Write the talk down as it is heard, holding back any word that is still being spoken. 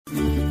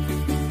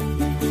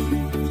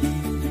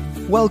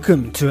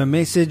Welcome to a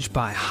message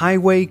by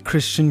Highway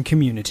Christian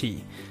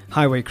Community.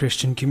 Highway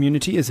Christian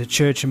Community is a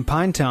church in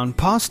Pinetown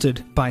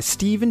pastored by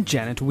Steve and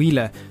Janet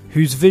Wheeler,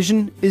 whose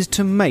vision is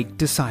to make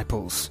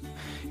disciples.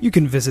 You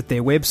can visit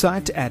their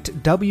website at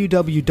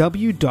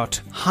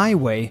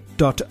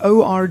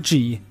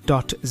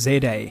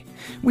www.highway.org.za.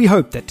 We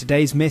hope that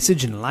today's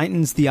message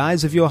enlightens the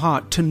eyes of your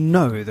heart to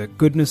know the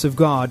goodness of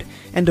God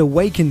and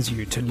awakens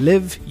you to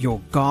live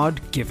your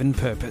God-given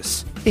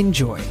purpose.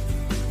 Enjoy.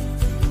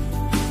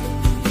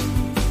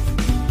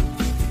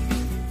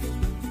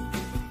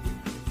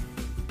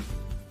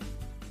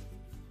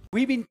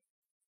 We've been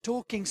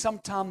talking some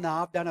time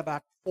now. I've done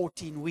about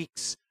 14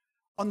 weeks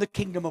on the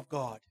kingdom of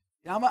God.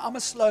 Now, I'm a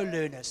slow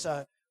learner,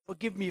 so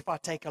forgive me if I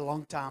take a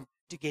long time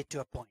to get to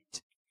a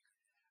point.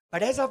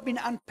 But as I've been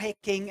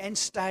unpacking and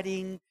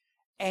studying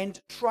and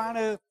trying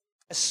to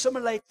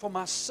assimilate for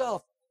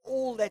myself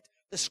all that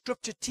the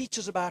scripture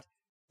teaches about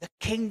the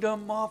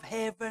kingdom of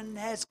heaven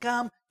has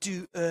come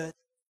to earth.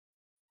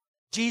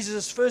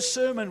 Jesus' first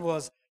sermon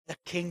was the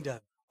kingdom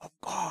of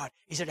God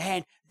is at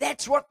hand.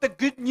 That's what the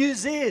good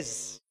news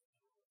is.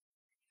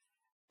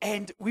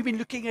 And we've been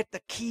looking at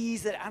the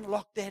keys that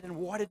unlock that and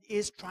what it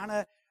is, trying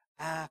to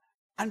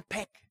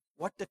unpack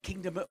what the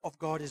kingdom of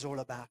God is all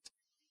about.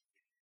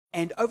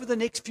 And over the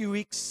next few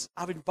weeks,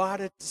 I've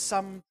invited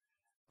some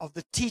of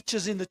the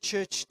teachers in the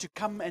church to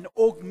come and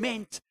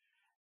augment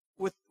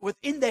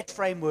within that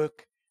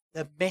framework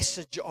the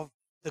message of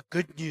the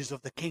good news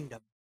of the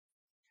kingdom.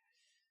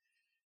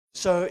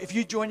 So if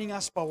you're joining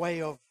us by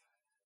way of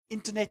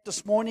internet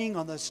this morning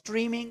on the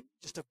streaming,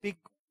 just a big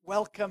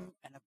welcome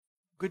and a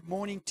good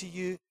morning to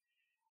you,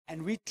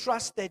 and we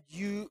trust that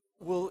you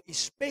will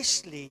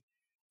especially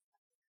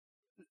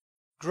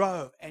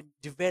grow and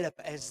develop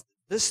as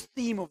this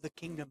theme of the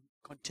kingdom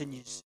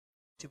continues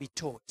to be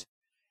taught.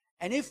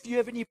 And if you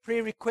have any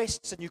prayer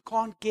requests and you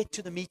can't get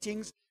to the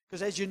meetings,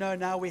 because as you know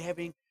now we're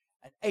having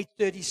an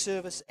 8:30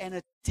 service and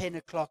a 10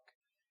 o'clock.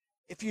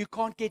 If you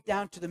can't get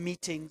down to the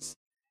meetings,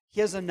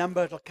 here's a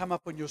number, it'll come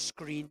up on your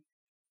screen,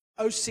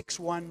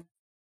 061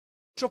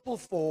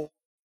 444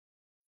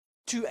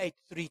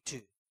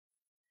 2832.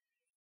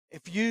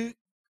 If you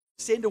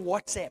send a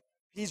WhatsApp,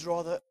 please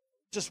rather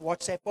just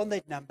WhatsApp on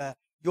that number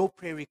your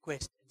prayer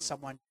request and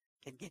someone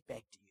can get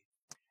back to you.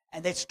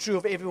 And that's true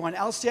of everyone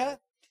else here.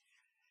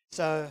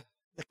 So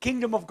the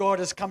kingdom of God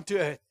has come to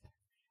earth.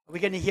 We're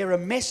going to hear a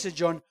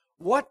message on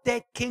what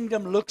that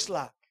kingdom looks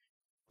like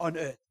on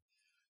earth.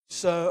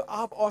 So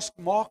I've asked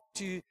Mark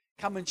to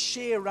come and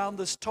share around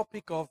this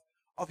topic of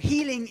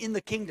healing in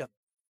the kingdom.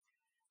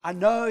 I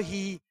know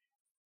he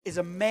is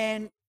a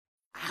man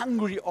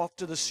hungry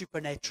after the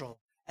supernatural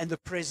and the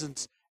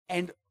presence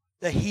and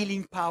the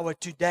healing power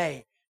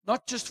today,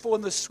 not just for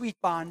the sweet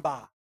by and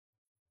by.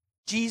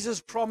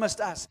 Jesus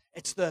promised us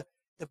it's the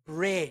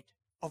bread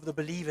of the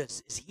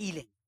believers is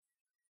healing.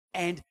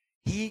 And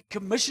he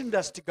commissioned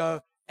us to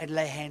go and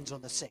lay hands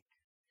on the sick.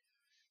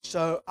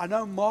 So I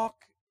know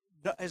Mark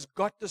has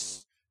got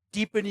this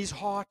deep in his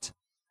heart.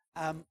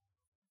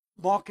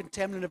 Mark and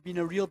Tamlin have been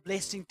a real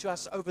blessing to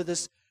us over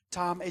this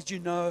time, as you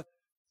know,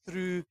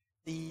 through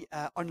the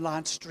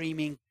online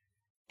streaming,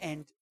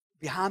 and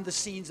behind the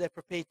scenes they're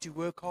prepared to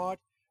work hard,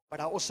 but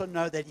I also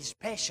know that his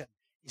passion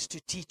is to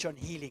teach on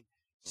healing.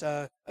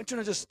 So I'm trying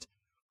to just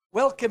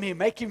welcome him,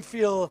 make him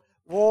feel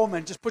warm,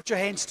 and just put your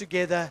hands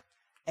together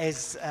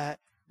as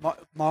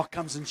Mark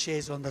comes and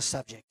shares on the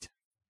subject.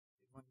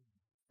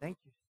 Thank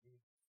you, Steve.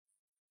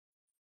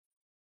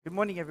 Good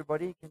morning,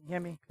 everybody. Can you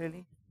hear me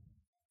clearly?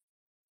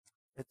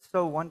 It's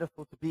so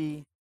wonderful to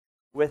be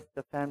with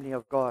the family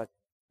of God.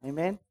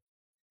 Amen?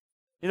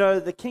 You know,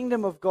 the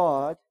kingdom of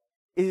God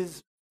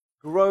is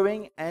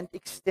growing and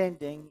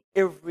extending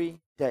every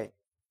day.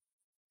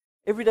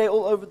 Every day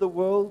all over the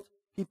world,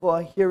 people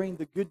are hearing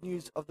the good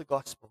news of the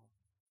gospel.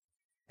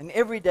 And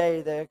every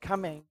day they are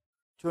coming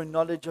to a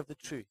knowledge of the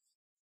truth.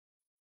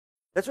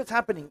 That's what's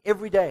happening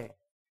every day.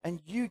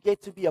 And you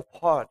get to be a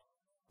part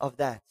of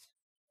that.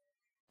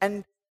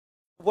 And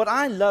what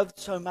I loved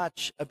so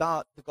much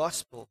about the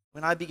gospel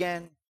when I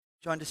began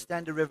to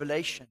understand the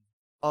revelation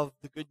of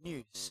the good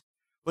news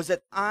was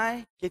that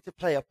I get to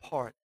play a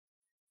part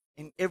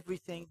in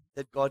everything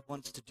that God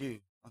wants to do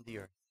on the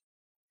earth.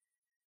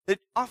 That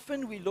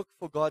often we look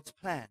for God's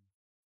plan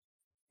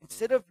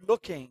instead of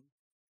looking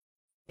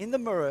in the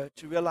mirror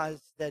to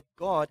realize that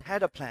God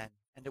had a plan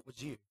and it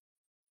was you.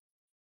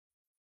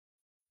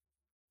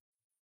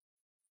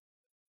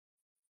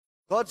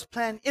 God's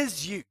plan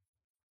is you.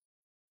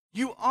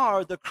 You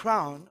are the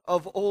crown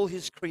of all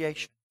his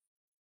creation.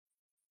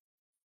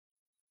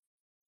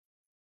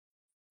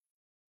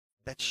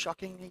 That's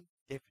shockingly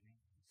deafening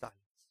silence.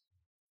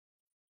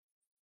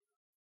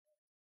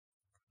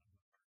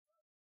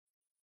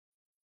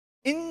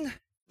 In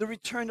the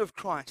return of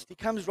Christ, he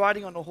comes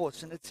riding on a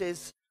horse, and it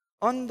says,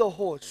 on the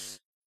horse,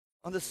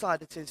 on the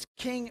side, it says,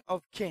 King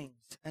of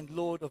Kings and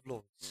Lord of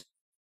Lords.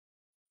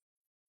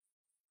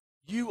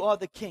 You are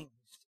the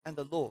kings and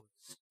the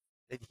lords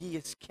that he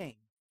is king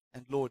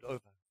and Lord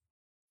over.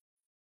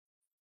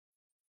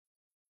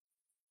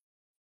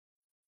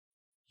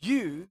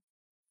 You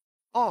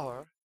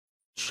are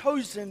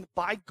chosen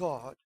by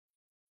God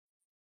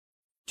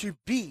to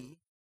be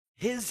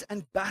his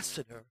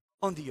ambassador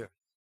on the earth.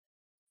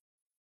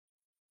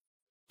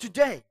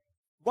 Today,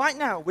 right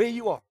now, where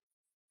you are,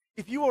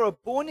 if you are a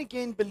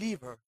born-again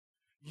believer,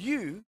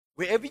 you,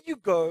 wherever you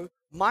go,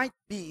 might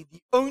be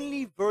the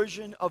only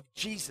version of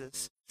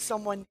Jesus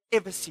someone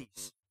ever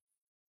sees.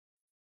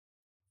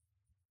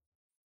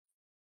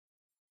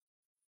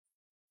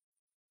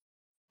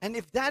 And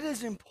if that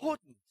is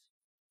important,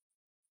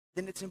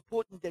 then it's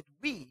important that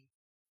we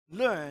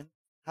learn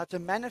how to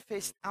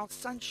manifest our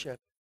sonship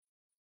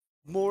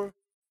more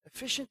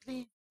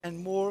efficiently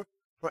and more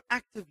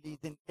proactively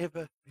than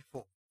ever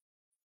before.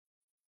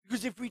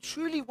 Because if we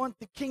truly want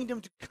the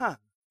kingdom to come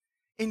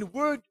in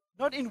word,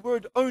 not in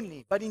word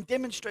only, but in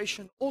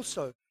demonstration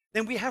also,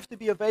 then we have to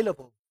be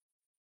available.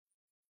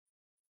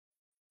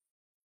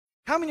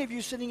 How many of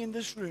you sitting in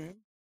this room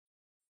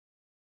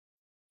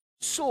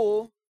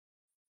saw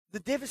the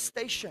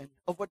devastation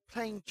of what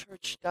playing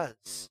church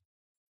does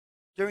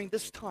during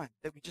this time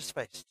that we just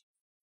faced?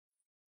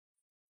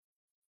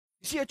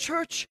 You see, a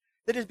church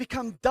that has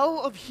become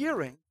dull of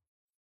hearing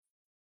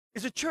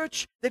is a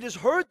church that has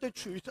heard the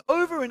truth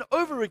over and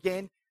over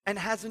again and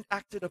hasn't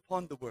acted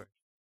upon the word.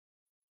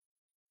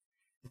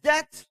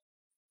 That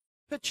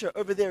picture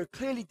over there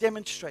clearly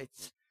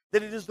demonstrates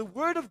that it is the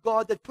word of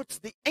God that puts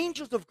the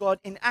angels of God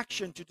in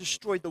action to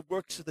destroy the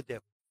works of the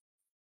devil.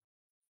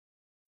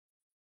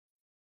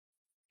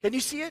 Can you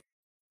see it?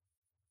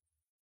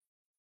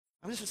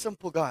 I'm just a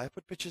simple guy. I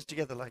put pictures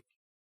together like,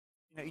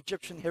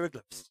 Egyptian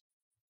hieroglyphs.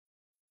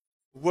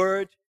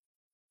 Word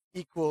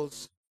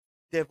equals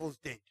devil's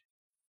dead.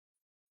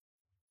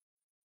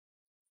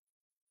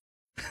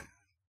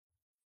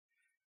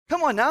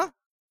 Come on now.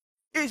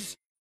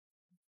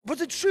 Was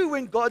it true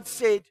when God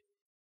said,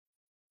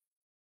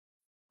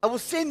 I will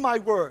send my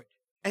word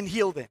and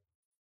heal them?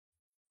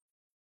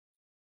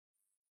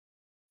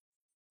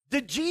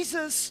 Did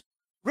Jesus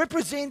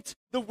represent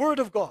the word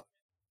of God?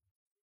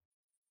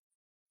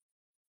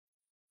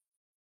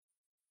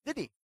 Did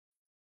he?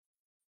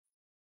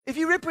 If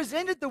he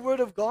represented the word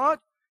of God,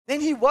 then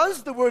he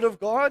was the word of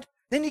God,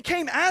 then he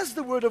came as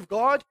the word of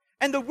God,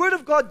 and the word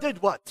of God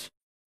did what?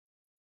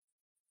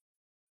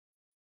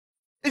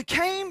 It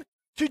came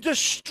to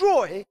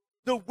destroy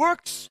the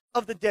works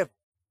of the devil.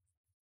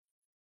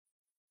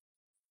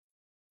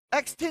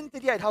 Acts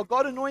 10:38, how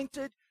God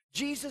anointed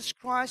Jesus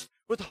Christ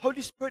with the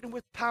Holy Spirit and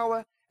with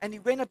power, and he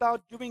went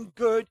about doing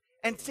good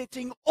and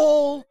setting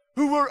all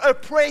who were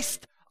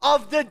oppressed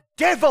of the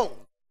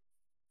devil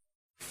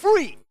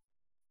free.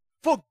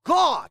 For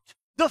God,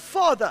 the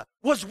Father,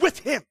 was with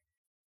him.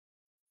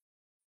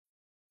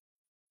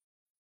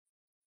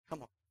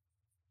 Come on.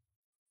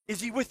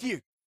 Is he with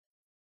you?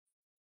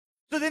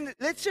 So then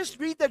let's just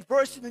read that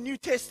verse in the New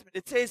Testament.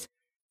 It says,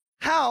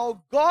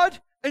 how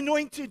God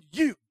anointed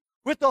you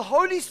with the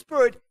Holy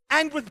Spirit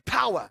and with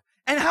power,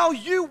 and how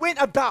you went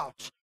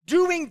about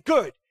doing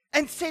good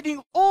and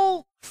setting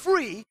all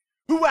free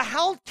who were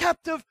held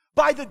captive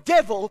by the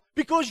devil,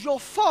 because your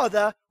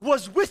Father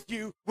was with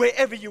you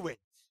wherever you went.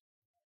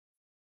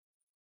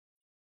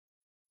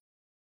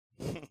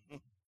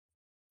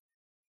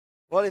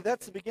 Well, if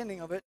that's the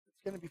beginning of it,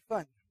 it's going to be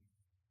fun.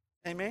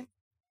 Amen.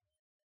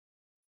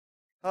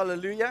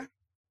 Hallelujah.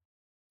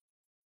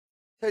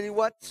 Tell you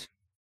what,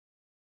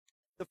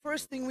 the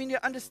first thing we need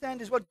to understand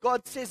is what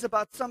God says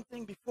about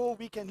something before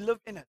we can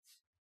live in it.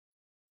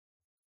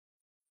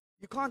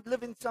 You can't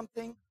live in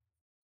something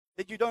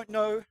that you don't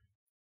know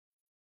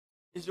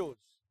is yours.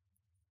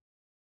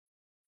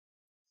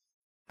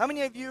 How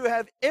many of you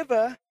have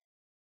ever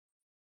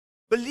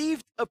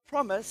believed a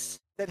promise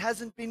that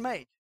hasn't been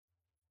made?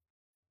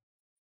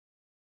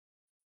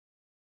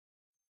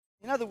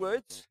 In other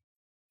words,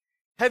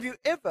 have you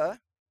ever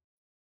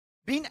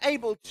been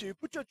able to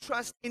put your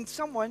trust in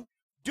someone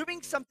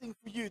doing something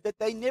for you that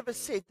they never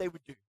said they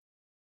would do?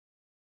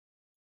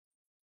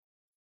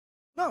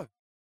 No.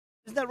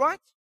 Isn't that right?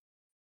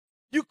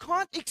 You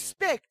can't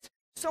expect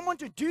someone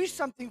to do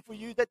something for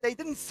you that they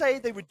didn't say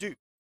they would do.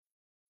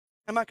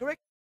 Am I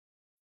correct?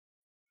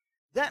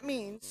 That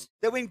means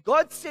that when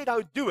God said I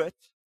would do it,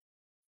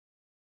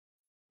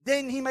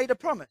 then he made a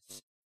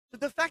promise. So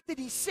the fact that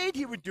he said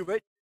he would do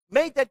it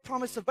made that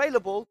promise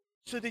available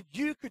so that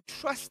you could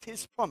trust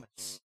his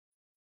promise.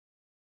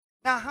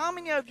 Now, how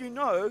many of you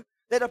know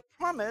that a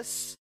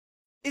promise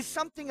is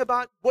something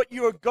about what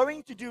you are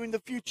going to do in the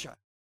future?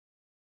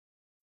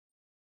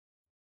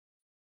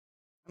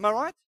 Am I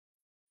right?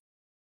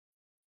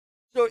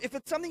 So if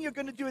it's something you're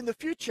going to do in the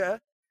future,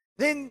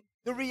 then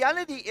the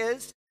reality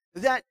is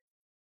that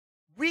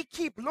we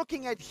keep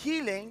looking at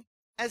healing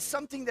as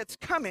something that's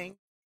coming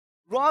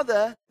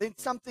rather than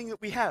something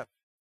that we have.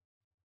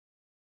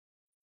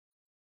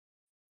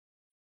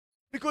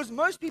 Because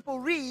most people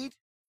read,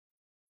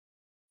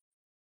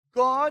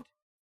 God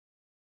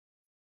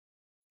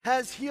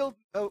has healed,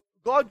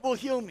 God will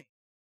heal me.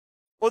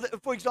 Or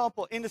for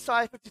example, in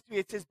Isaiah 53,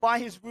 it says, by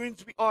his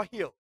wounds we are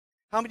healed.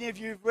 How many of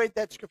you have read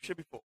that scripture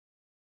before?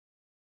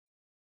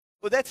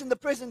 Well, that's in the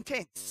present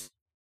tense.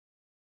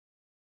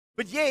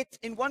 But yet,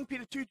 in 1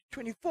 Peter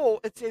 2:24,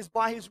 it says,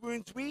 by his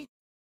wounds we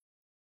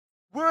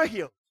were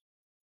healed.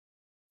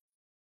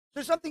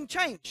 So something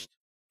changed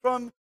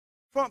from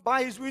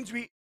by his wounds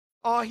we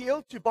are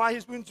healed to by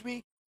his wounds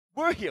we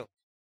were healed.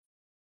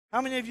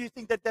 How many of you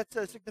think that that's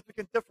a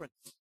significant difference?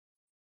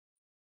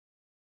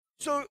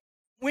 So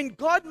when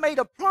God made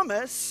a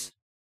promise,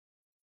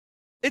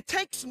 it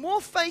takes more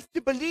faith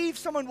to believe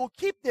someone will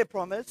keep their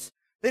promise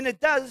than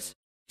it does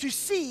to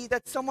see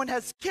that someone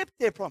has kept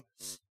their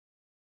promise.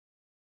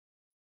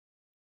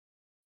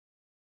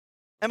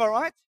 Am I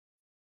right?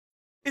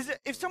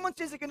 If someone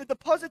says they're going to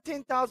deposit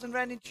 10,000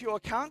 Rand into your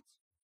account,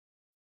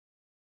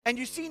 and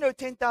you see no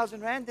 10,000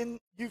 Rand, then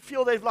you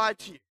feel they've lied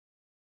to you.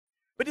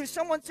 But if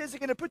someone says they're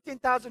going to put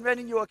 10,000 Rand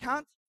in your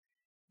account,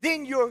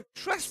 then you're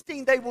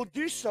trusting they will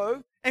do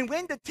so, and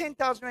when the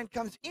 10,000 Rand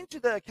comes into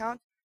the account,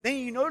 then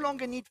you no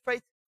longer need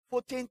faith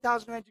for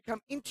 10,000 Rand to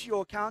come into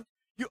your account.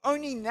 You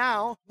only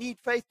now need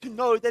faith to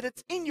know that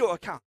it's in your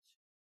account.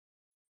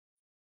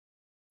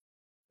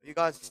 Are you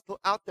guys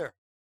still out there?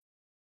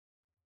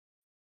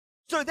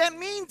 So that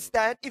means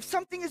that if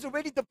something is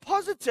already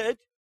deposited,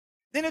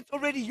 then it's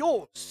already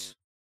yours.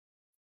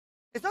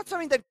 It's not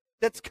something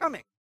that's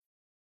coming.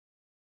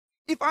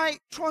 If I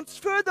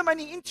transfer the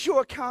money into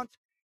your account,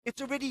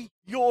 it's already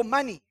your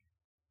money.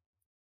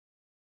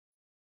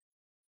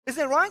 Is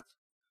that right?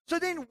 So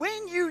then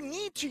when you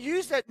need to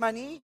use that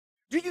money,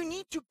 do you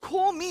need to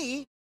call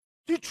me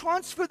to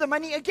transfer the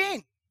money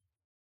again?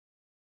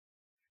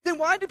 Then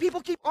why do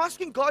people keep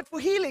asking God for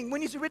healing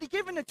when he's already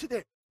given it to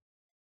them?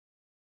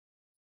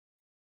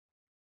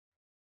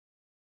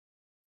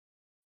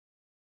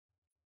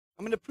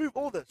 I'm going to prove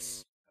all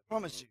this, I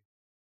promise you.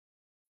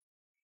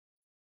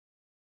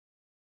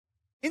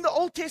 In the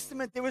Old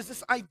Testament, there was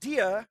this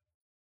idea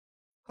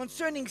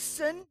concerning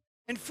sin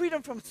and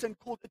freedom from sin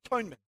called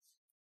atonement.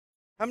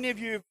 How many of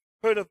you have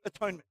heard of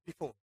atonement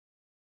before?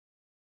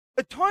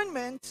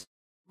 Atonement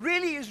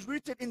really is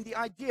rooted in the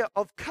idea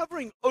of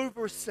covering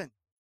over sin.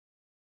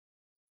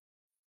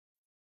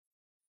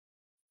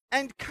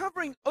 And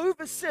covering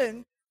over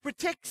sin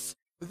protects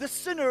the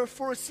sinner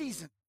for a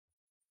season.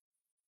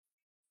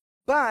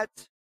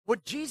 But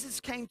what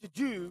Jesus came to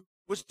do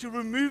was to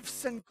remove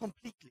sin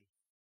completely.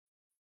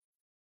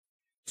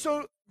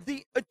 So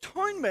the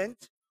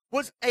atonement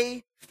was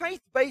a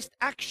faith-based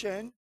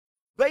action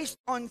based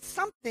on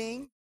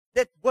something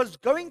that was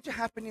going to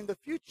happen in the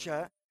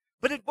future,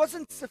 but it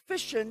wasn't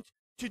sufficient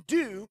to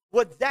do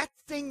what that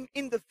thing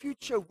in the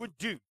future would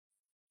do.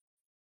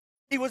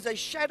 It was a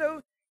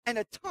shadow and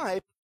a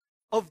type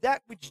of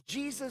that which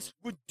Jesus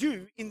would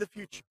do in the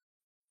future.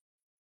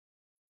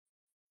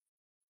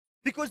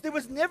 Because there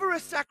was never a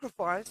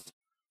sacrifice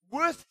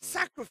worth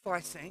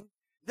sacrificing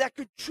that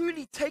could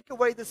truly take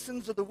away the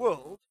sins of the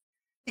world,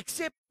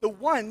 except the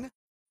one,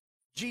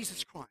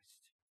 Jesus Christ.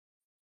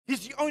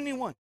 He's the only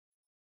one.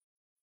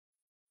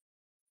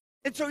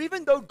 And so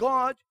even though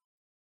God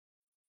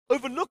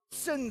overlooked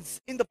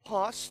sins in the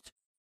past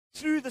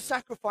through the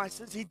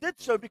sacrifices, he did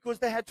so because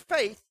they had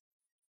faith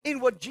in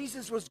what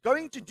Jesus was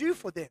going to do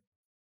for them.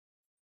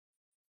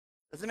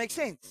 Does it make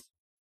sense?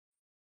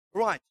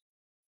 Right.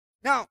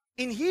 Now,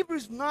 in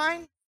Hebrews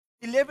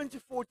 9:11 to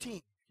 14,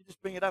 could you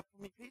just bring it up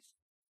for me, please?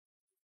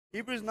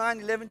 Hebrews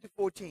 9:11 to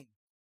 14.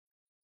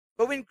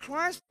 But when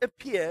Christ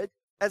appeared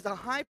as a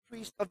high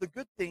priest of the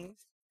good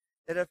things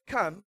that have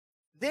come,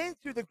 then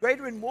through the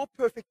greater and more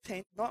perfect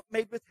tent, not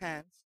made with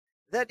hands,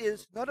 that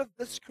is, not of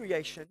this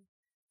creation,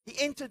 he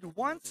entered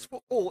once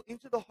for all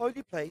into the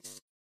holy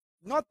place,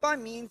 not by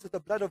means of the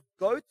blood of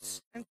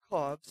goats and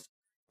calves,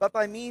 but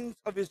by means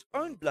of his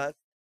own blood,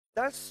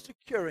 thus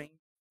securing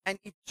an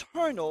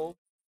eternal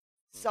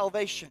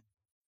salvation,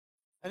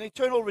 an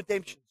eternal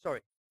redemption,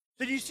 sorry.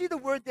 So do you see the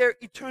word there,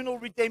 eternal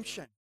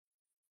redemption?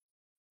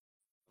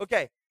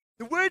 Okay,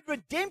 the word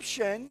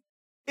redemption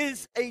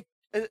is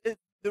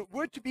the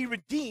word to be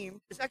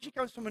redeemed is actually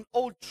comes from an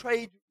old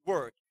trade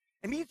word.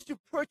 It means to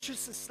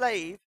purchase a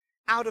slave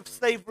out of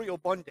slavery or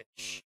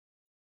bondage.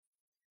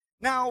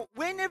 Now,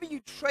 whenever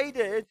you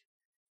traded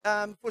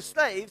for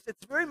slaves,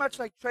 it's very much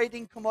like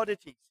trading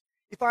commodities.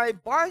 If I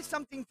buy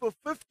something for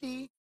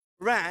 50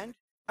 Rand,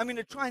 I'm going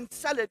to try and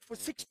sell it for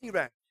 60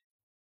 Rand.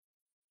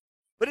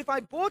 But if I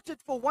bought it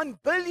for 1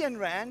 billion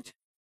Rand,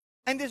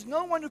 and there's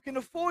no one who can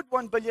afford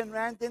 1 billion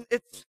Rand, then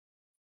it's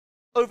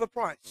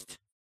overpriced.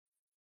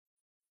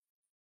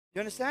 You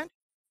understand?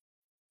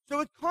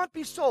 So it can't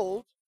be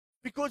sold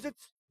because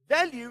its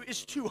value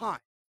is too high.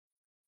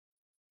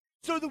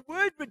 So the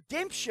word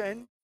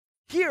redemption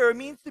here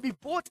means to be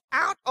bought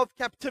out of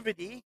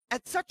captivity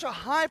at such a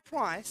high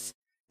price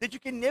that you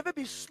can never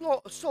be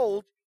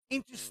sold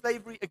into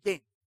slavery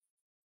again.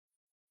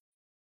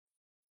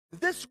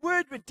 This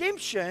word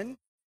redemption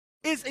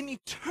is an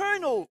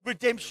eternal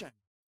redemption.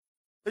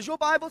 Does your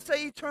Bible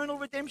say eternal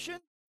redemption?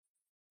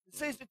 It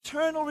says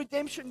eternal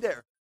redemption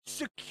there,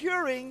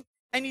 securing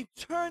an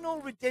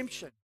eternal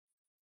redemption.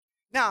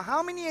 Now,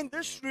 how many in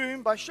this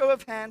room, by show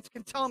of hands,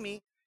 can tell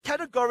me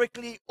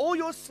categorically all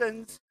your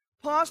sins,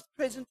 past,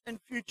 present,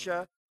 and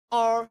future,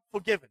 are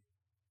forgiven?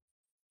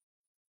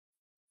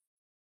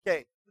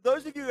 Okay, for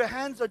those of you whose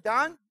hands are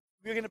down,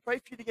 we're going to pray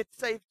for you to get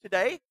saved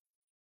today.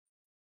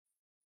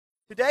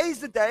 Today is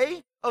the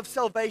day of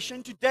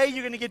salvation. Today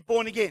you're going to get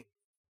born again.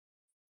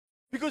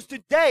 Because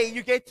today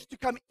you get to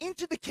come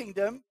into the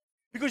kingdom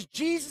because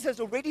Jesus has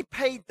already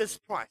paid this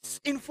price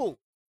in full.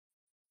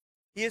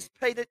 He has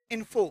paid it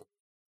in full.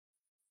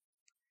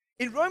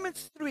 In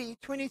Romans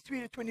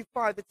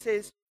 3:23-25, it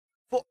says,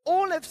 "For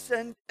all have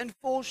sinned and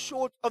fall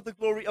short of the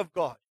glory of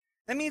God."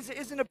 That means there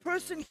isn't a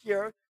person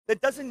here that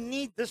doesn't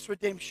need this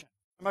redemption.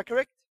 Am I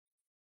correct?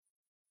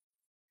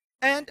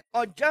 And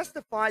are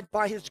justified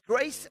by his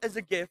grace as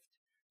a gift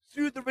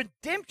through the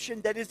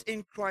redemption that is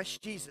in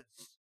Christ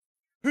Jesus,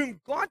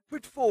 whom God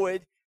put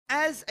forward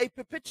as a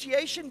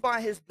propitiation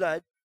by his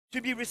blood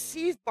to be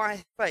received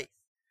by faith.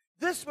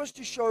 This was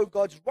to show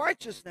God's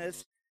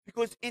righteousness,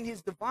 because in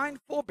his divine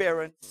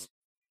forbearance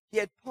he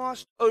had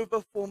passed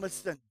over former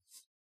sins.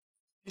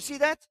 You see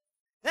that?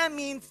 That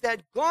means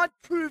that God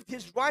proved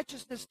his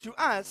righteousness to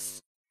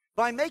us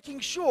by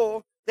making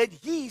sure that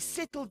he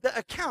settled the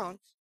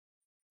account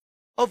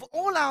of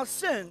all our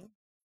sin,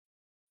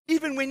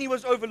 even when he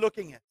was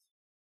overlooking it.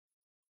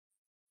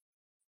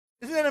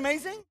 Isn't that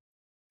amazing?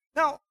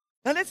 Now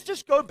let's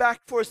just go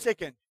back for a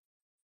second.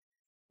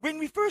 When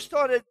we first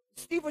started,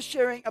 Steve was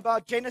sharing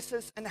about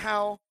Genesis and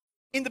how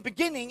in the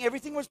beginning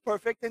everything was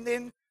perfect, and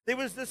then there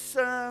was this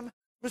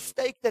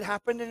mistake that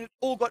happened and it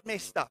all got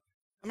messed up.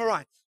 Am I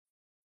right?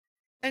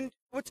 And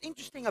what's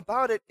interesting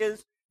about it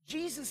is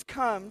Jesus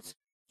comes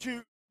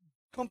to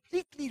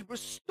completely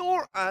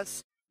restore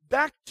us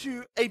back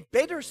to a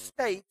better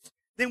state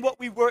than what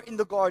we were in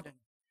the garden.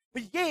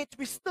 But yet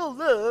we still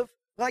live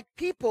like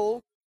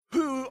people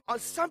who are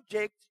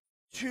subject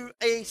to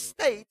a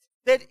state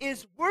that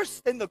is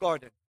worse than the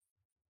garden.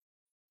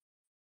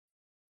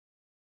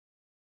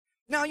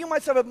 Now you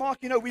might say, but Mark,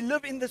 we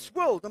live in this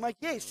world. I'm like,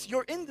 yes,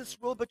 you're in this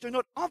world, but you're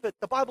not of it.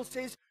 The Bible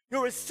says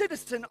you're a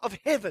citizen of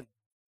heaven.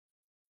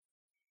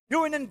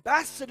 You're an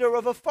ambassador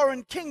of a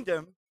foreign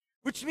kingdom,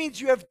 which means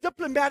you have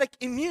diplomatic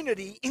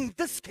immunity in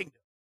this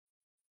kingdom.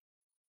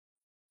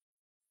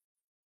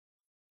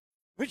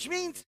 Which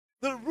means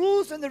the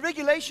rules and the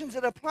regulations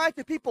that apply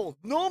to people,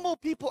 normal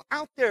people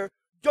out there,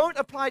 don't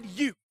apply to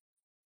you.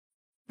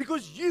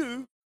 Because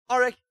you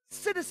are a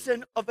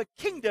citizen of a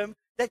kingdom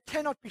that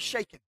cannot be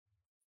shaken.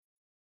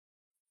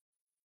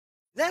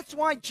 That's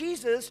why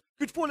Jesus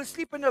could fall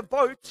asleep in a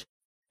boat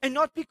and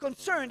not be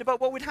concerned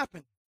about what would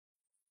happen.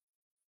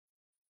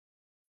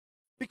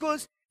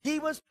 Because he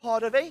was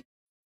part of a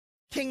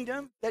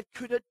kingdom that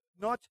could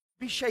not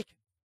be shaken.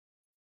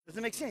 Does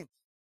it make sense?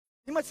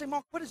 You might say,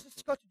 Mark, what has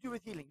this got to do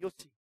with healing? You'll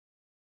see.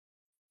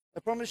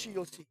 I promise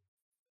you'll see.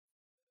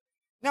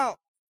 Now,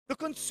 the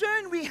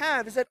concern we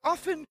have is that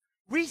often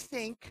we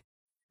think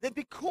that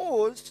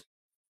because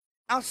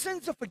our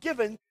sins are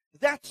forgiven,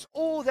 that's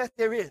all that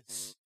there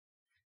is.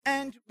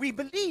 And we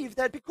believe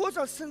that because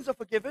our sins are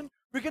forgiven,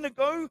 we're going to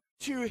go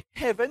to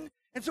heaven.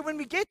 And so when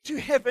we get to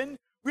heaven,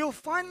 we'll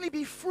finally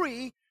be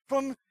free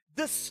from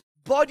this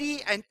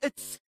body and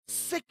its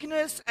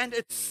sickness and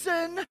its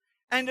sin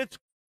and its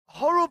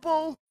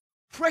horrible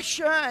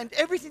pressure and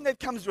everything that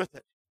comes with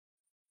it.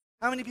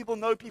 How many people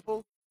know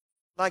people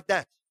like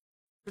that?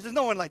 Because there's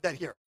no one like that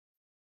here.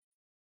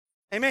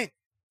 Amen.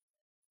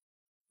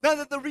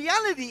 Now, the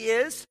reality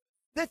is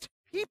that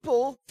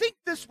people think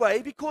this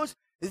way because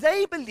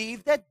they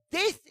believe that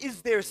death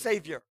is their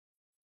savior,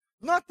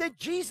 not that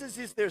Jesus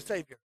is their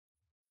savior.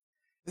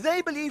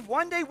 They believe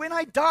one day when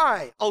I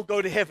die, I'll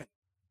go to heaven.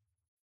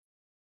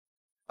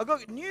 I've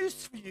got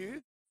news for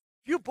you.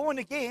 If you're born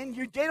again,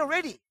 you're dead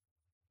already.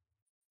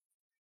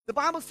 The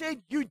Bible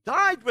said you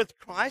died with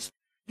Christ,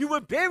 you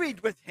were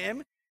buried with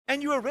him,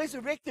 and you were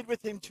resurrected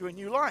with him to a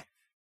new life.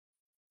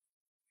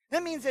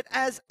 That means that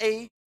as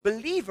a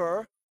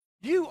believer,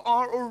 you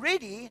are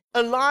already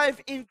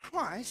alive in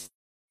Christ,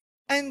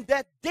 and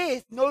that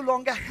death no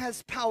longer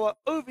has power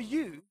over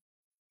you.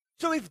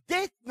 So if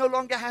death no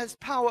longer has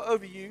power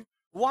over you,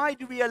 why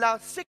do we allow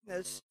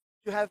sickness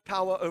to have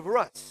power over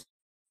us?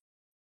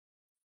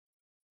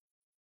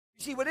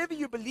 You see, whatever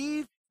you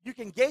believe you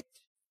can get,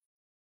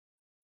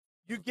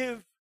 you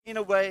give, in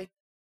a way,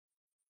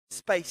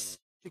 space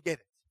to get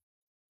it.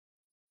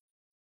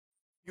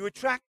 You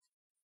attract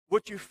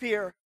what you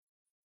fear.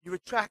 You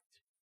attract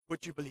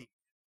what you believe.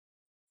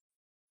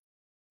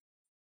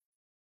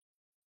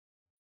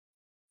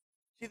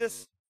 See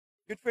this?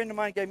 A good friend of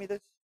mine gave me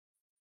this.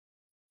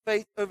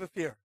 Faith over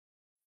fear.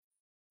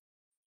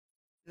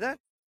 See that?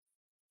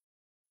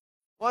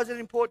 Why is it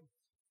important?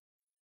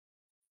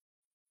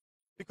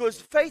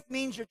 Because faith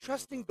means you're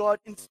trusting God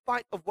in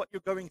spite of what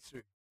you're going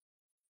through.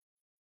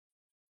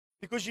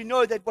 Because you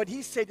know that what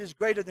he said is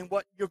greater than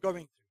what you're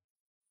going through.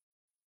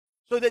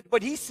 So that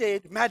what he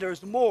said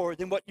matters more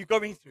than what you're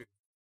going through.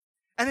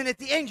 And then at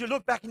the end you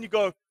look back and you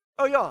go,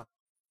 oh yeah,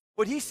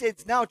 what he said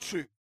is now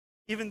true,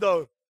 even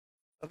though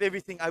of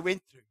everything I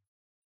went through.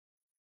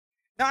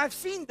 Now I've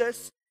seen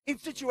this in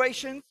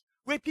situations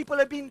where people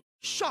have been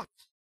shot.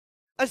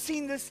 I've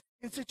seen this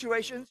in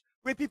situations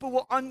where people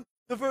were on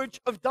the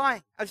verge of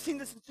dying. I've seen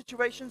this in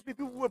situations where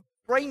people were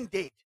brain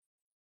dead.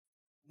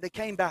 They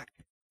came back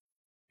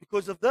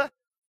because of the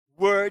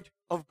word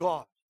of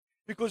God.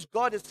 Because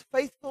God is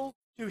faithful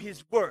to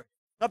his word,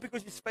 not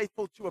because he's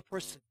faithful to a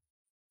person.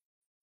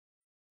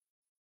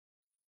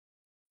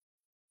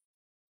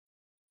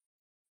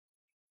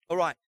 All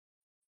right.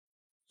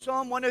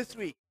 Psalm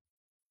 103.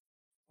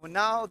 Well,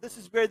 now this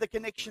is where the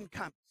connection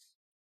comes.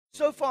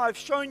 So far, I've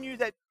shown you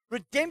that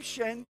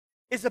redemption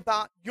is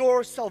about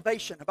your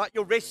salvation, about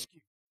your rescue.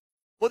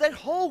 Well, that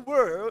whole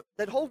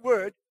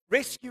word,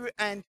 rescue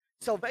and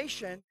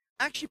salvation,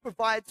 actually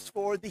provides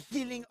for the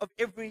healing of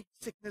every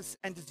sickness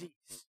and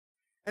disease.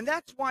 And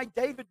that's why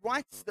David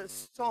writes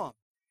this psalm.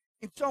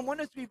 In Psalm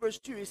 103, verse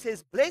 2, he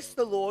says, "Bless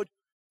the Lord,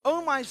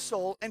 O my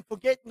soul, and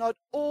forget not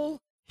all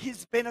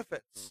his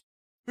benefits,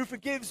 who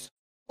forgives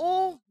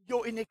all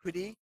your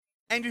iniquity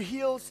and who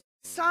heals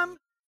some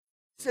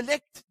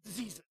select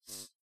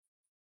diseases."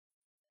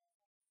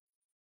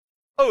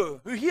 Oh,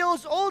 who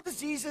heals all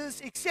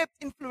diseases except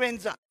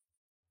influenza.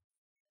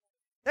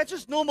 That's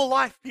just normal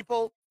life,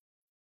 people.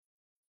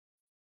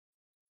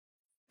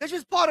 That's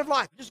just part of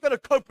life. You just got to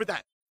cope with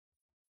that.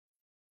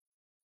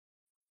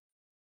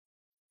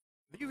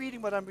 Are you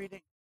reading what I'm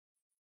reading?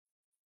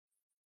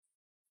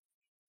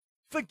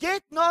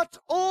 Forget not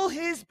all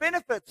his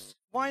benefits.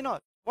 Why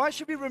not? Why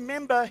should we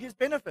remember his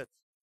benefits?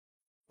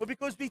 Well,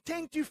 because we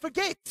tend to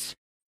forget.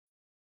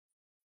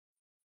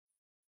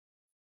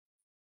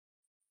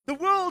 The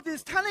world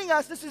is telling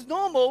us this is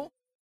normal,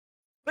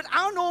 but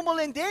our normal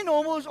and their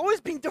normal has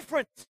always been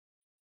different.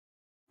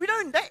 We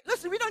don't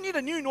need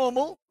a new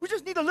normal. We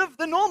just need to live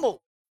the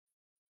normal.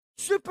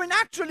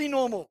 Supernaturally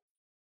normal.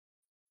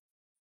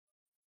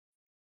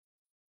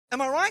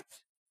 Am I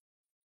right?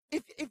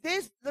 If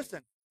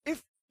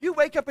you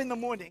wake up in the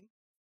morning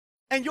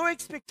and your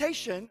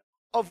expectation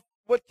of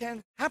what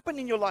can happen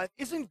in your life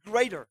isn't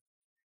greater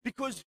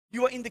because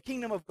you are in the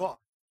kingdom of God,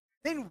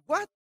 then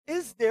what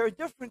is there a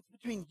difference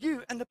between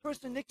you and the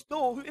person next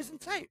door who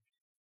isn't saved?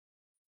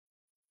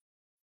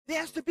 There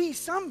has to be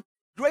some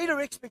greater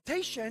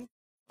expectation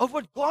of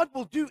what God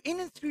will do in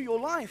and through your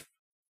life.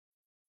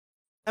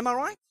 Am I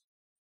right?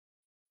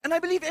 And I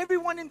believe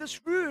everyone in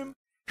this room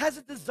has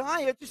a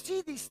desire to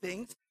see these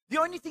things. The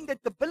only thing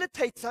that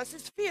debilitates us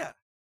is fear.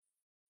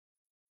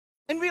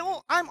 And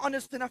I'm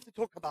honest enough to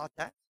talk about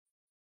that.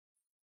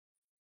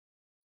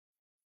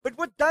 But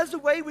what does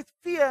away with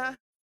fear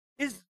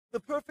is the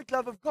perfect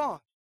love of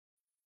God.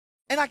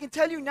 And I can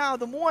tell you now,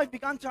 the more I've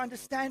begun to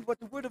understand what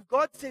the Word of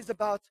God says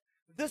about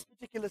this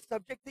particular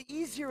subject, the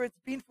easier it's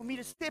been for me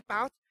to step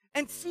out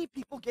and see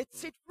people get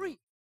set free.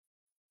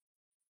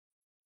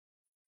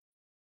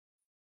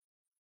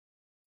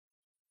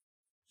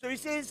 So he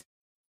says,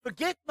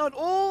 "Forget not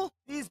all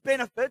these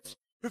benefits,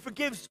 who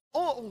forgives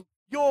all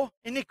your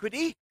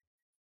iniquity."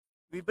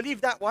 We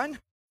believe that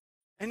one.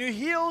 "And who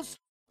heals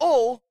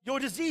all your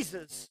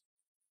diseases,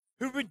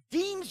 who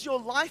redeems your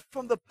life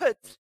from the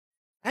pit,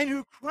 and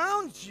who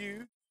crowns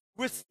you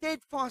with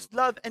steadfast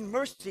love and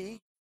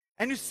mercy,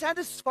 and who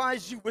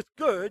satisfies you with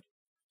good,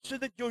 so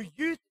that your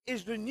youth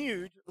is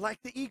renewed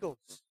like the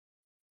eagles."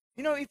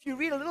 You know, if you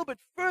read a little bit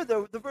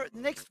further, the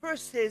next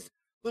verse says,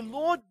 "The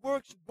Lord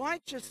works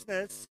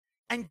righteousness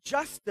and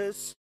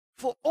justice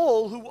for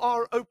all who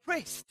are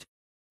oppressed."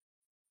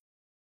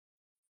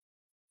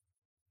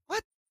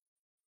 What?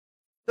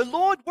 The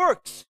Lord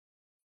works.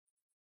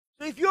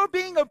 So if you're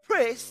being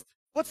oppressed,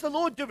 what's the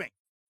Lord doing?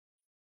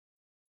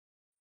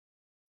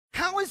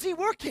 How is he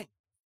working?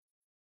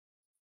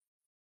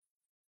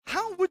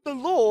 How would the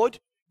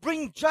Lord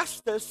bring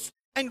justice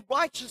and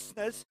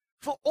righteousness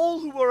for all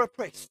who are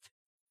oppressed?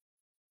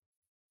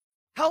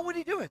 How would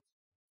he do it?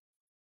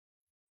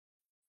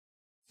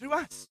 Through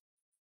us.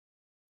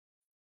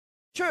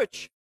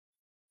 Church,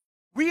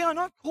 we are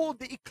not called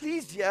the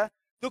ecclesia,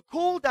 the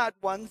called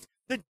out ones,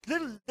 the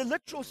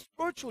literal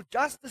spiritual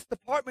justice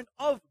department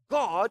of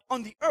God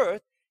on the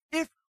earth,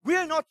 if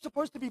we're not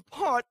supposed to be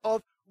part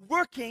of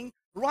working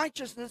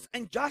righteousness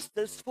and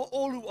justice for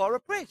all who are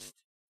oppressed.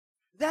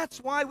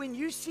 That's why when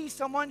you see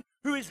someone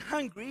who is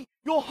hungry,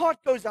 your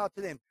heart goes out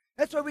to them.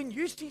 That's why when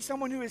you see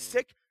someone who is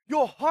sick,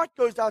 your heart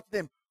goes out to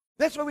them.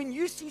 That's why when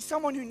you see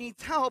someone who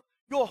needs help,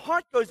 your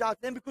heart goes out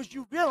to them, because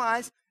you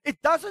realize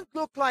it doesn't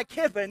look like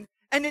heaven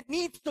and it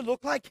needs to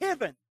look like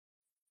heaven.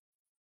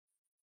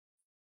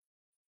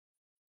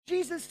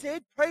 Jesus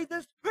said, pray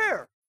this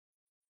prayer.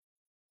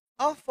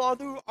 Our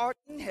Father who art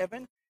in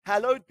heaven,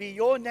 hallowed be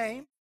your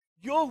name.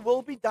 Your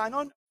will be done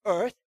on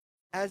earth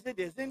as it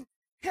is in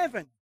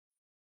heaven.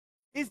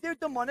 Is there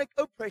demonic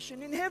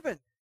oppression in heaven?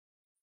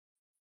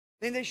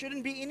 Then there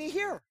shouldn't be any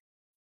here.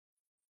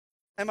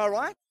 Am I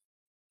right?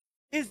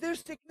 Is there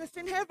sickness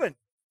in heaven?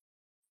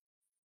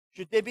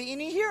 Should there be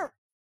any here?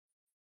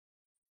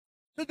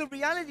 So the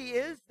reality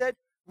is that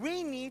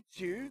we need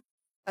to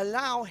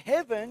allow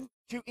heaven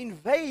to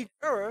invade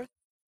earth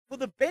for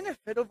the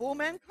benefit of all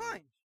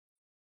mankind.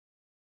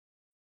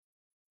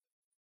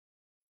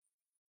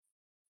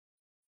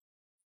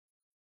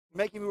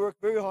 Making me work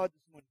very hard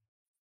this morning.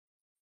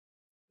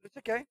 But it's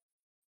okay.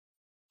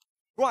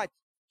 Right.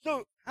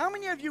 So how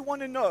many of you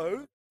want to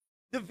know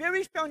the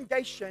very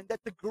foundation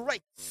that the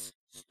greats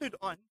stood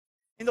on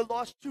in the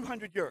last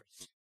 200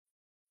 years.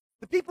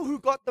 The people who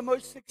got the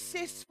most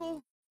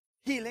successful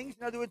healings,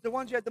 in other words, the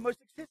ones who had the most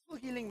successful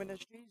healing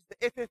ministries,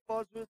 the F.F.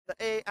 Bosworth, the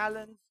A.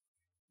 Allens,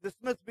 the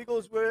Smith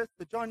Wigglesworth,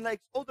 the John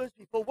Lakes, all those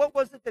people, what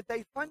was it that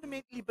they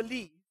fundamentally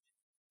believed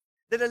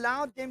that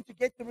allowed them to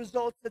get the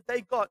results that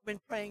they got when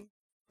praying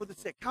for the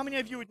sick? How many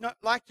of you would not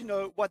like to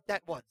know what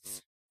that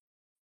was?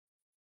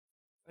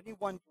 Only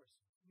one person.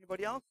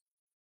 Anybody else?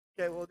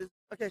 Okay, well,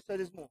 so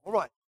there's more. All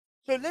right.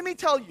 So let me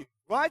tell you,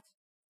 right?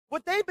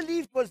 What they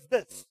believed was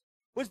this,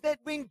 was that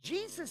when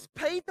Jesus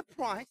paid the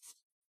price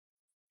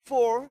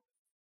for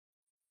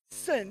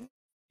sin,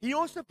 he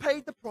also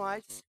paid the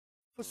price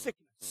for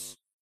sickness.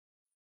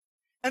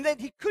 And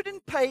that he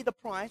couldn't pay the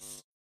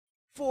price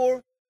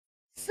for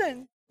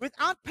sin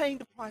without paying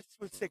the price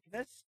for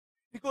sickness,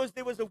 because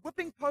there was a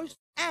whipping post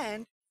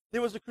and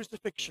there was a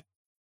crucifixion.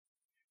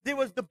 There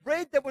was the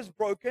bread that was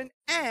broken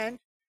and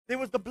there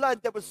was the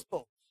blood that was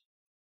spilled.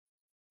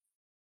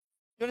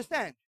 You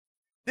understand?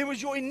 There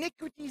was your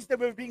iniquities that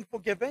were being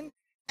forgiven,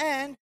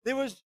 and there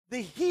was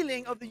the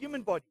healing of the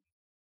human body.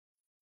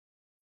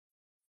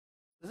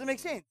 Does it make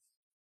sense?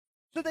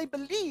 So they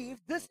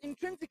believed this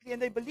intrinsically,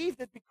 and they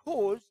believed it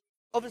because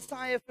of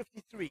Isaiah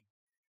 53.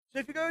 So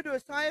if you go to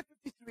Isaiah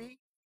 53,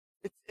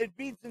 it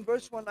reads in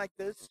verse 1 like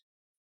this: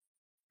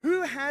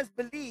 Who has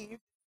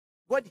believed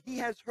what he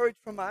has heard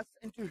from us,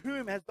 and to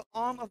whom has the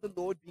arm of the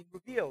Lord been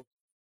revealed?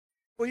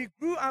 For he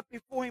grew up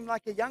before him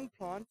like a young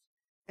plant,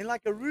 and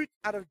like a root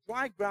out of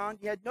dry ground.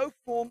 He had no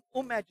form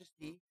or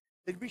majesty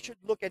that we should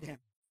look at him,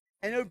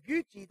 and no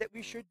beauty that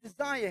we should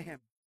desire him.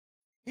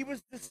 He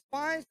was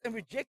despised and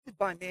rejected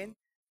by men,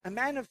 a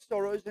man of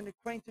sorrows and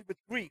acquainted with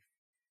grief.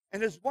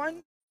 And as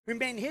one whom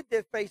men hid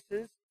their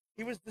faces,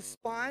 he was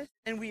despised,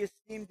 and we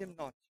esteemed him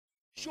not.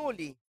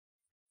 Surely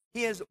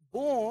he has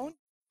borne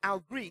our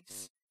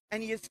griefs,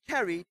 and he has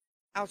carried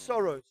our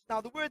sorrows.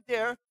 Now the word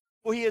there,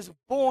 for he has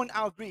borne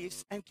our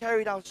griefs and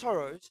carried our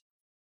sorrows,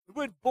 the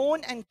word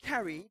borne and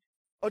carried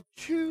are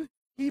two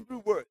Hebrew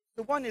words.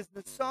 The one is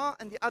Nasah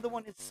and the other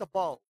one is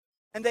Sabal.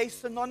 And they're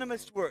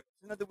synonymous words.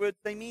 In other words,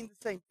 they mean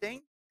the same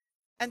thing.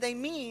 And they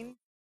mean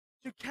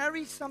to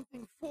carry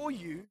something for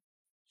you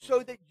so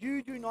that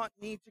you do not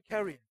need to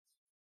carry it.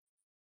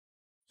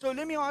 So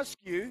let me ask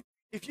you,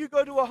 if you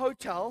go to a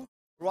hotel,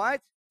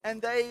 right,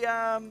 and they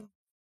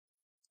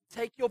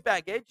take your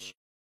baggage,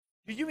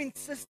 do you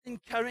insist in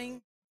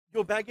carrying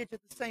your baggage at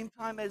the same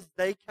time as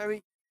they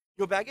carry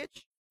your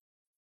baggage?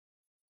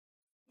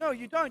 No,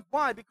 you don't.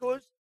 Why?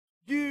 Because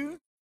you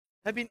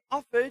have been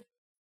offered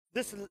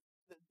this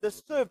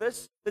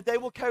service that they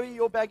will carry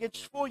your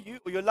baggage for you,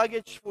 or your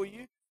luggage for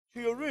you,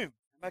 to your room.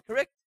 Am I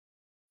correct?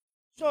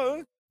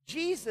 So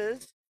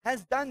Jesus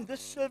has done this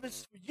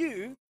service for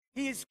you.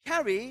 He has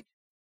carried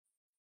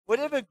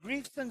whatever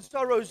griefs and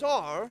sorrows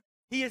are,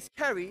 he has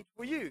carried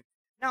for you.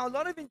 Now, a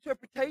lot of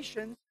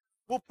interpretations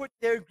will put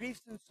their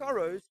griefs and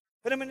sorrows,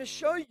 but I'm going to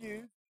show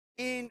you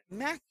in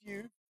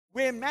Matthew,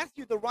 where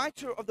Matthew, the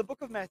writer of the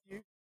book of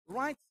Matthew,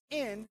 writes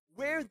in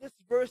where this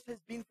verse has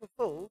been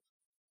fulfilled,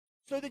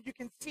 so that you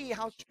can see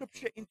how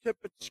Scripture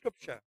interprets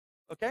Scripture.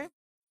 Okay?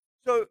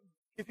 So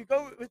if you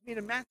go with me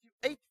to Matthew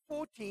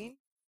 8:14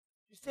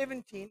 to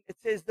 17, it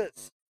says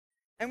this: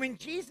 And when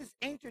Jesus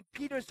entered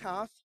Peter's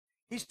house,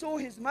 he saw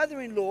his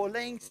mother-in-law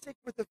laying sick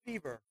with a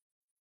fever.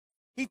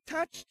 He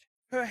touched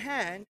her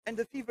hand, and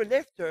the fever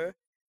left her,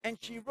 and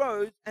she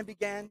rose and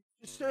began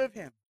to serve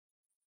him.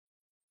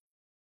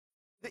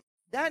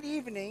 That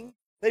evening,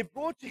 they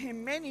brought to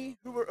him many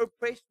who were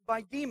oppressed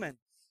by demons.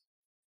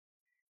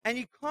 And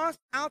he cast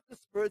out the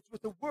spirits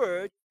with a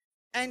word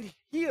and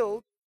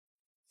healed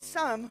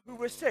some who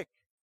were sick.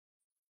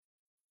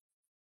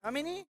 How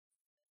many?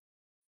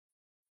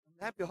 I'm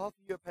happy half of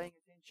you are paying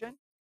attention.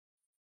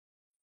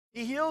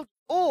 He healed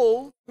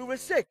all who were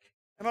sick.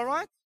 Am I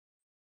right?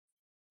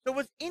 So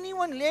was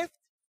anyone left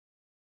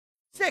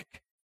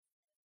sick?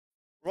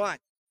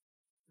 Right.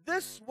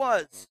 This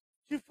was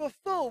to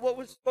fulfill what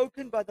was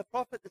spoken by the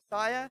prophet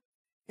Isaiah.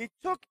 He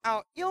took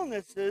our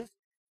illnesses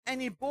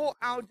and he bore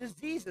our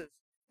diseases.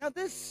 Now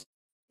this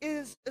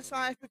is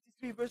Isaiah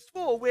 53 verse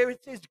 4, where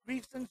it says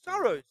griefs and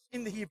sorrows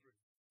in the Hebrew.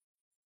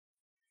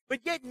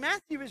 But yet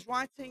Matthew is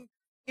writing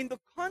in the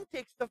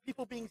context of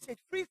people being set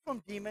free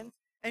from demons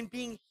and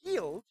being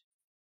healed.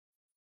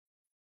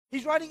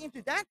 He's writing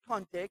into that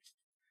context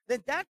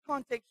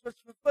was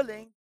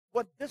fulfilling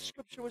what this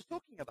scripture was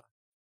talking about.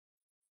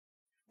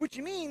 Which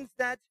means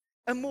that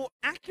a more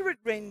accurate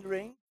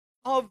rendering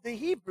of the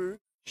Hebrew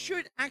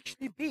should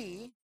actually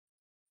be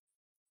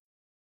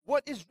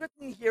what is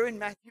written here in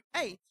Matthew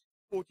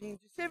 8:14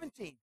 to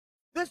 17.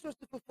 This was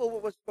to fulfill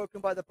what was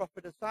spoken by the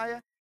prophet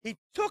Isaiah. He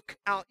took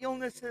our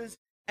illnesses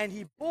and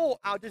he bore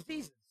our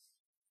diseases.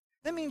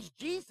 That means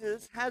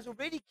Jesus has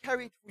already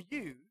carried for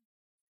you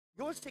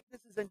your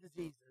sicknesses and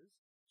diseases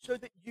so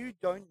that you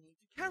don't need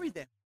to carry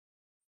them.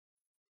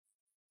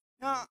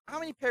 Now, how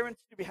many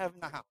parents do we have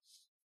in the house?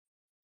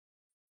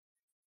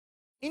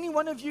 Any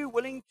one of you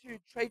willing to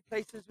trade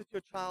places with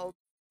your child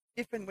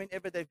if and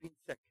whenever they've been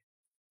sick?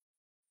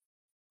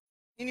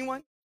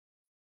 Anyone?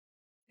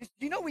 Do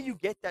you know where you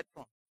get that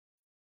from?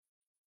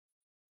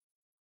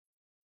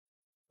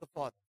 The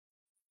Father.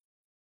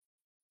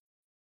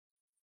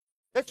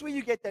 That's where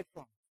you get that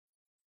from.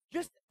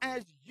 Just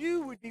as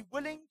you would be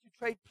willing to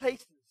trade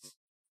places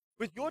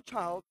with your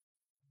child,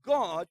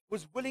 God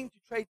was willing to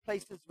trade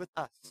places with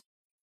us.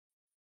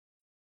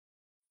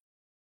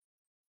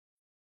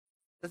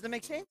 Does that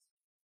make sense?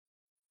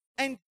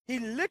 And he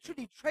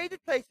literally traded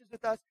places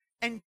with us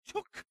and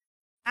took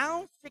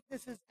our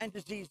sicknesses and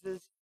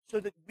diseases so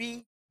that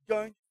we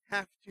don't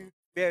have to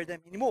bear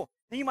them anymore.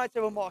 Then you might say,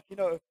 well, Mark,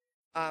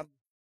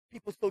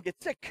 people still get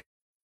sick.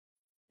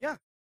 Yeah,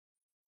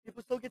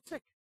 people still get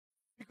sick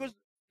because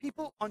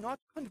people are not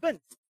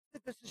convinced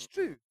that this is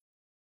true.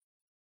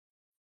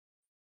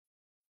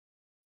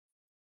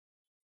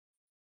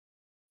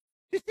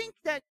 To think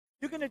that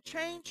you're going to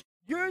change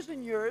years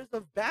and years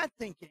of bad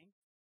thinking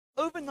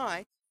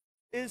overnight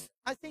is,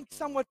 I think,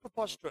 somewhat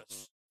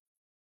preposterous.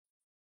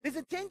 There's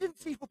a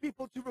tendency for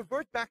people to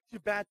revert back to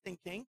bad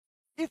thinking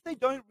if they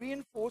don't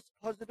reinforce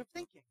positive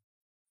thinking.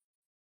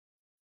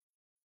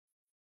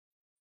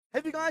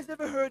 Have you guys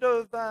ever heard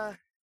of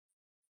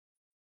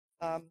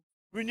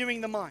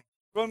renewing the mind?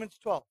 Romans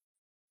 12.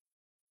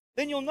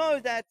 Then you'll know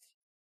that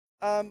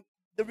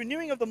the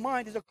renewing of the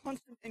mind is a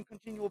constant and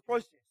continual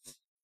process.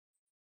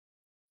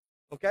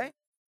 Okay?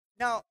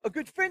 Now, a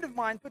good friend of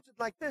mine puts it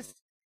like this.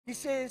 He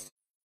says,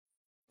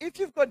 if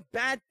you've got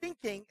bad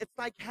thinking, it's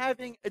like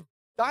having a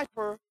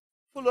diaper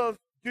full of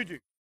doo-doo.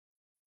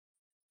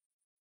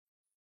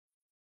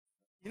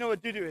 You know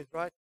what doo-doo is,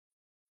 right?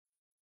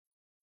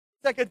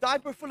 It's like a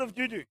diaper full of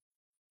doo-doo.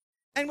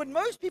 And what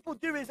most people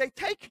do is they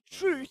take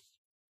truth,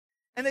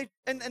 and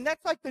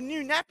that's like the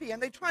new nappy,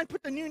 and they try and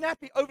put the new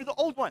nappy over the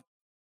old one.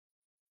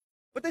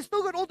 But they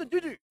still got all the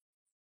doo-doo.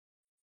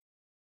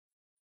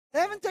 They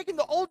haven't taken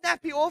the old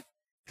nappy off,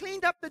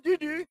 cleaned up the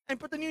doo-doo, and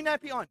put the new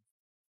nappy on.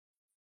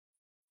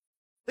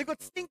 They've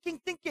got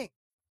stinking thinking.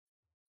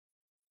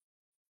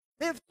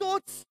 They have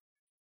thoughts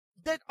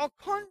that are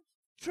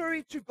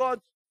contrary to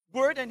God's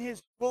word and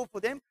his will for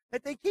them,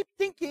 that they keep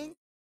thinking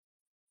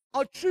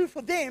are true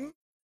for them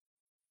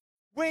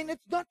when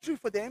it's not true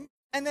for them.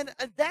 And then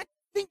that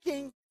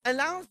thinking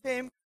allows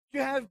them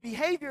to have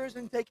behaviors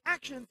and take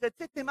actions that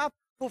set them up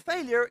for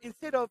failure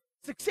instead of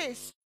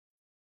success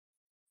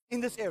in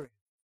this area.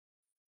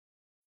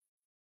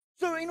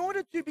 So in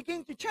order to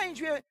begin to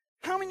change,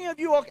 how many of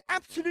you are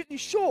absolutely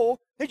sure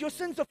that your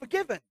sins are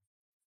forgiven?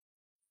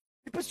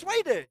 You're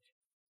persuaded.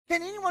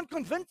 Can anyone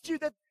convince you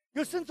that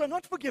your sins are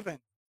not forgiven?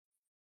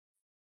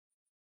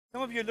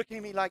 Some of you are looking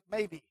at me like,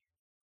 maybe.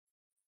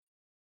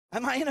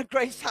 Am I in a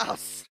grace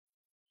house?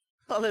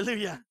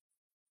 Hallelujah.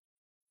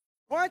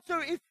 Right,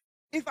 so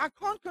if I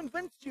can't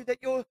convince you that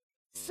your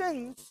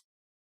sins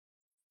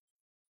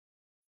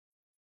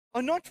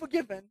are not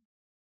forgiven,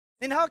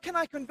 then how can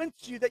I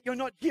convince you that you're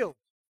not healed?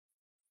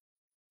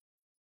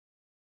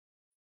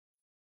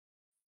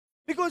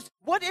 Because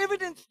what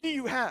evidence do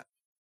you have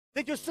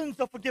that your sins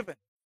are forgiven?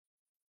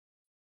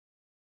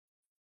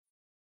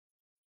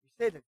 He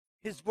said it,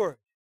 his word.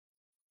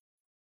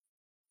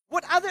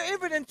 What other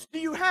evidence do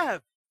you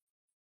have?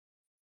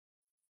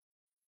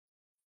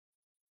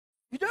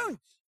 You don't.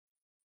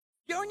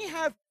 You only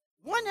have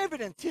one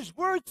evidence. His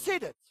word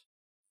said it.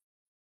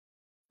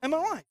 Am I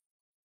right?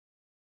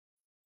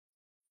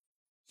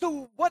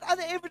 So what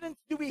other evidence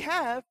do we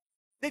have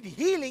that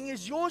healing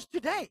is yours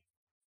today?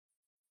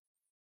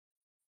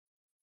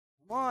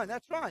 Come on,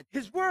 that's right.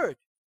 His word.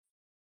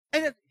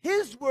 And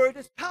his word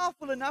is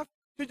powerful enough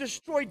to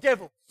destroy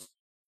devils.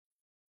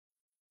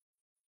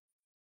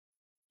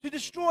 To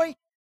destroy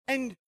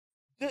and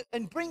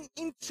bring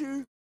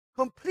into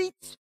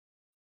complete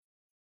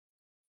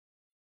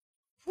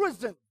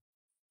prison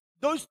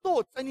those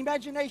thoughts and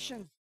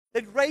imaginations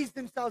that raise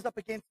themselves up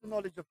against the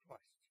knowledge of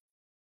Christ.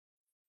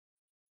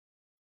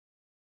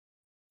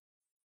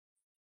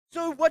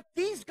 So what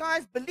these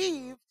guys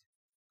believed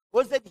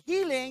was that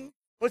healing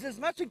was as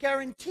much a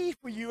guarantee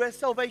for you as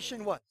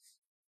salvation was.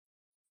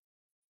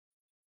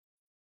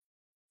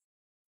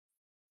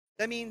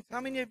 That means how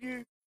many of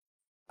you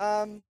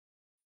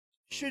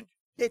should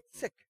get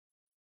sick?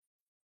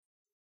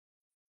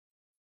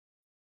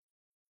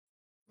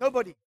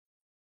 Nobody.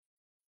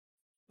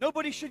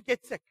 Nobody should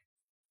get sick.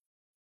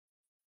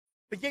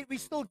 But yet we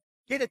still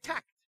get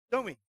attacked,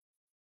 don't we?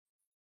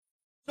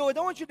 So I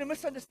don't want you to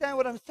misunderstand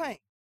what I'm saying.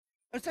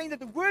 I'm saying that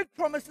the word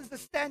promises the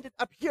standard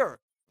up here,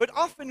 but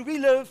often we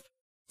live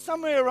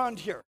somewhere around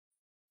here.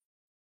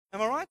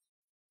 Am I right?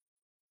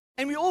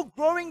 And we're all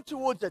growing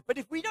towards it. But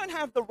if we don't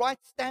have the right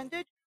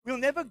standard, we'll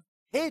never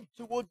head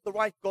towards the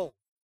right goal.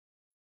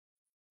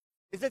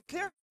 Is that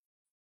clear?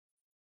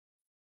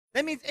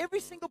 That means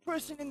every single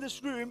person in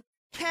this room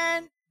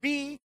can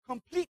be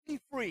completely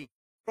free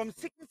from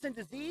sickness and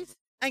disease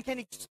and can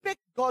expect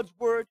God's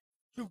word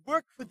to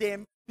work for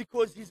them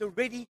because he's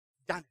already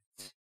done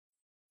it.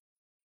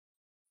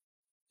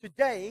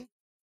 Today,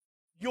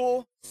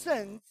 your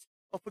sins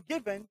are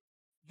forgiven,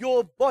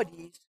 your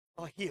bodies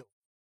are healed.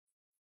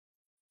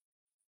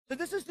 So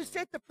this is to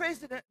set the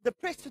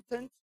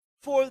precedent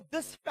for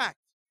this fact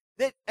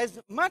that as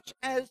much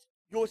as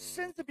your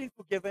sins have been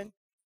forgiven,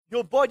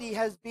 your body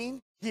has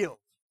been healed.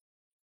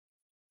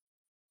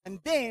 And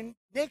then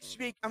next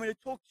week, I'm going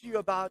to talk to you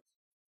about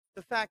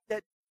the fact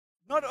that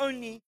not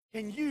only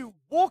can you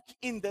walk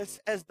in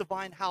this as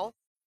divine health,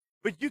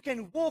 but you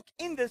can walk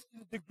in this to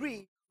the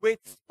degree where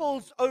it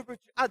spills over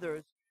to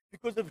others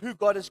because of who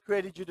God has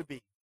created you to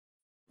be.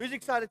 Who's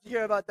excited to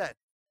hear about that?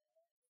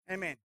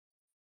 Amen.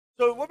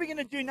 So what we're going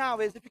to do now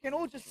is, if you can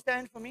all just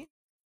stand for me.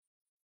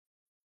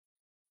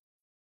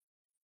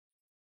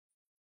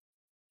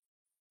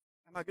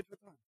 Am I good for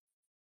time?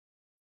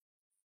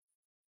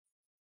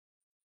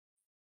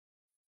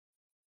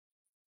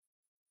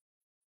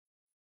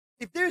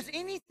 If there's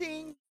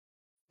anything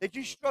that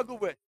you struggle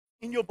with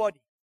in your body,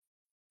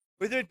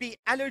 whether it be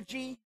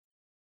allergy,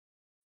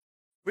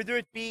 whether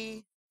it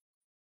be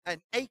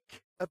an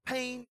ache, a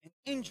pain, an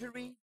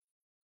injury,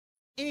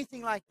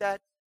 anything like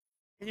that,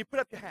 can you put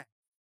up your hand?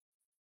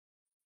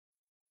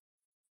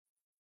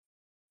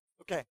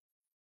 Okay.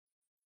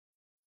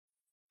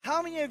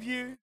 How many of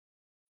you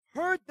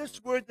heard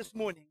this word this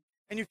morning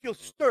and you feel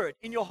stirred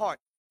in your heart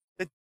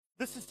that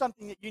this is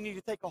something that you need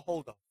to take a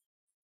hold of?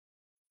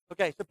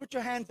 Okay, so put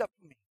your hands up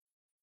for me.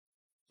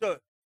 So,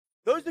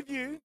 those of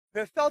you who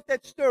have felt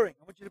that stirring,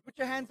 I want you to put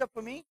your hands up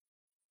for me,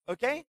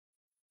 okay?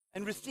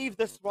 And receive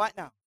this right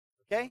now,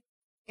 okay?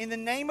 In the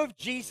name of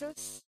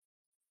Jesus,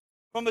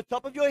 from the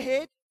top of your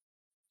head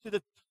to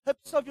the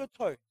tips of your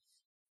toes,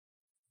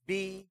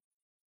 be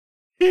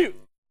healed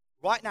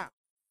right now.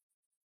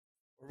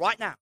 Right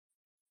now.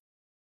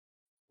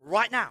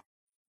 Right now.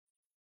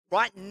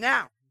 Right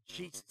now, in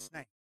Jesus'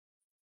 name.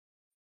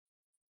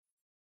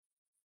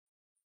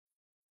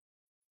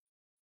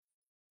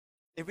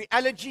 Every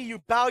allergy, you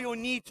bow your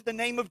knee to the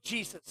name of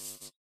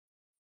Jesus.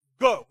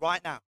 Go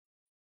right now.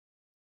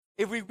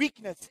 Every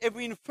weakness,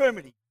 every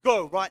infirmity,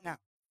 go right now.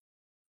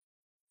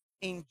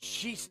 In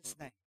Jesus'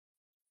 name.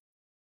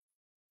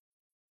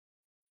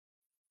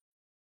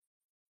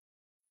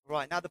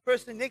 Right, now the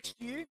person next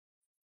to you,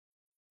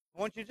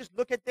 I want you to just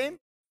look at them.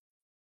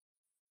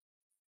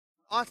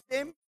 Ask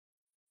them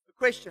a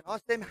question.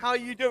 Ask them, how are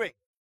you doing?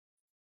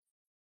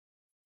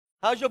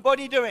 How's your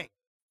body doing?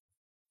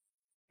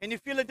 Can you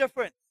feel a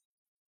difference?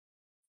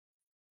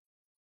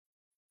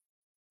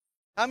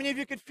 How many of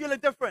you could feel a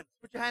difference?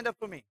 Put your hand up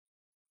for me.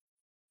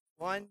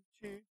 1,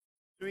 2,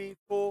 3,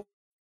 4,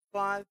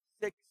 5,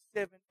 6,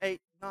 7,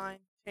 8, 9,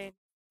 10.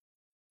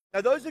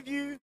 Now, those of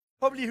you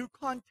probably who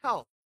can't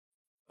tell,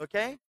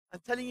 okay? I'm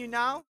telling you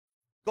now,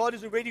 God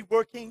is already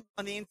working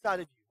on the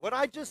inside of you. What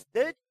I just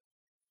did,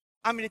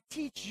 I'm going to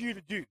teach you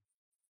to do.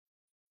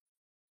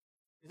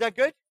 Is that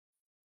good?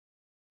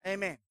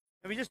 Amen.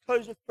 Let me just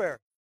close with prayer.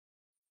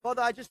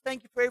 Father, I just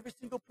thank you for every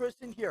single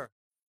person here.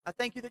 I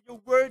thank you that your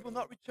word will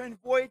not return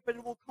void, but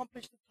it will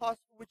accomplish the task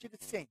for which it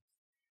is sent.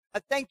 I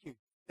thank you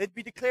that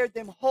we declared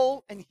them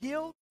whole and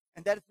healed,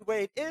 and that is the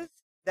way it is,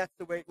 that's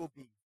the way it will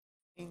be.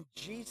 In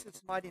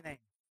Jesus' mighty name.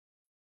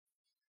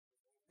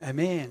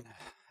 Amen.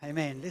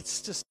 Amen.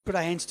 Let's just put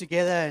our hands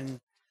together and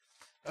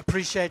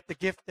appreciate the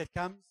gift that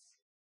comes.